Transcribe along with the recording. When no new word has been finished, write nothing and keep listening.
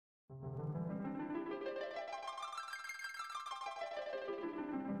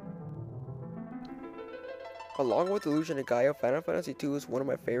Along with Illusion of Gaia, Final Fantasy II is one of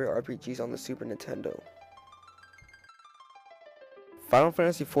my favorite RPGs on the Super Nintendo. Final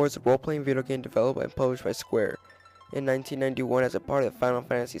Fantasy IV is a role-playing video game developed and published by Square in 1991 as a part of the Final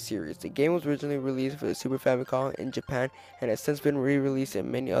Fantasy series. The game was originally released for the Super Famicom in Japan and has since been re-released in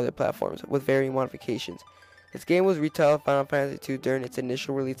many other platforms, with varying modifications. This game was retitled Final Fantasy II during its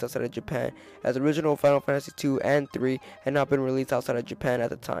initial release outside of Japan, as original Final Fantasy II and III had not been released outside of Japan at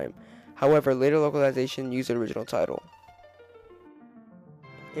the time. However, later localization used the original title.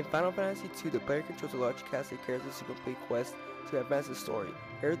 In Final Fantasy II, the player controls a large cast of characters to complete quests to advance the story.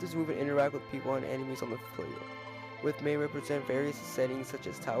 Characters move and interact with people and enemies on the field, which may represent various settings such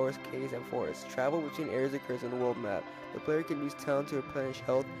as towers, caves, and forests. Travel between areas occurs on the world map. The player can use talent to replenish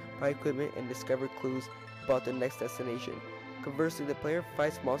health, buy equipment, and discover clues about their next destination. Conversely, the player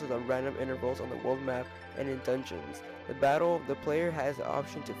fights monsters on random intervals on the world map and in dungeons. The player has the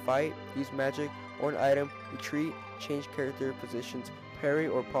option to fight, use magic or an item, retreat, change character positions, parry,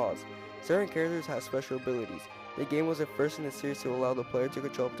 or pause. Certain characters have special abilities. The game was the first in the series to allow the player to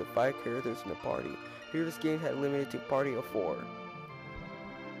control up to 5 characters in the party. Previous games had limited to a party of 4.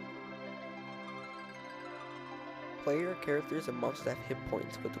 Player characters and monsters have hit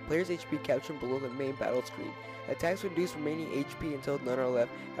points, with the player's HP captured below the main battle screen. Attacks reduce remaining HP until none are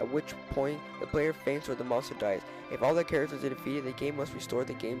left, at which point the player faints or the monster dies. If all the characters are defeated, the game must restore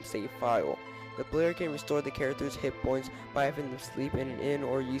the game save file. The player can restore the character's hit points by having them sleep in an inn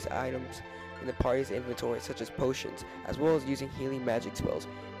or use items in the party's inventory such as potions, as well as using healing magic spells.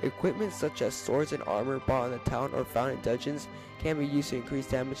 Equipment such as swords and armor bought in the town or found in dungeons can be used to increase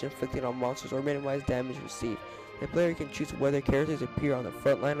damage inflicted on monsters or minimize damage received. The player can choose whether characters appear on the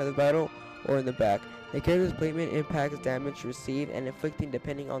front line of the battle or in the back. The character's placement impacts damage received and inflicting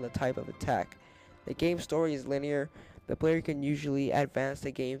depending on the type of attack. The game's story is linear. The player can usually advance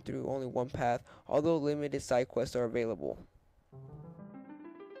the game through only one path, although limited side quests are available.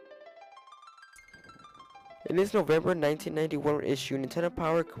 In its November 1991 issue, Nintendo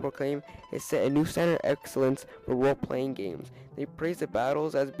Power proclaimed it set a new standard of excellence for role-playing games. They praised the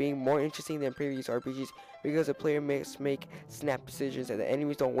battles as being more interesting than previous RPGs because the player must make snap decisions and the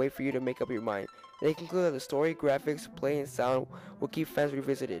enemies don't wait for you to make up your mind. They conclude that the story, graphics, play, and sound will keep fans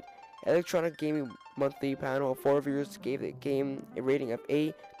revisited. Electronic Gaming Monthly panel of 4 reviewers gave the game a rating of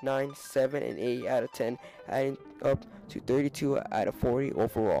 8, 9, 7, and 8 out of 10, adding up to 32 out of 40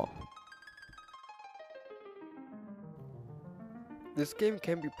 overall. This game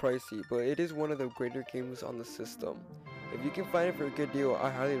can be pricey, but it is one of the greater games on the system. If you can find it for a good deal, I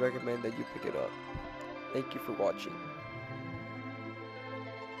highly recommend that you pick it up. Thank you for watching.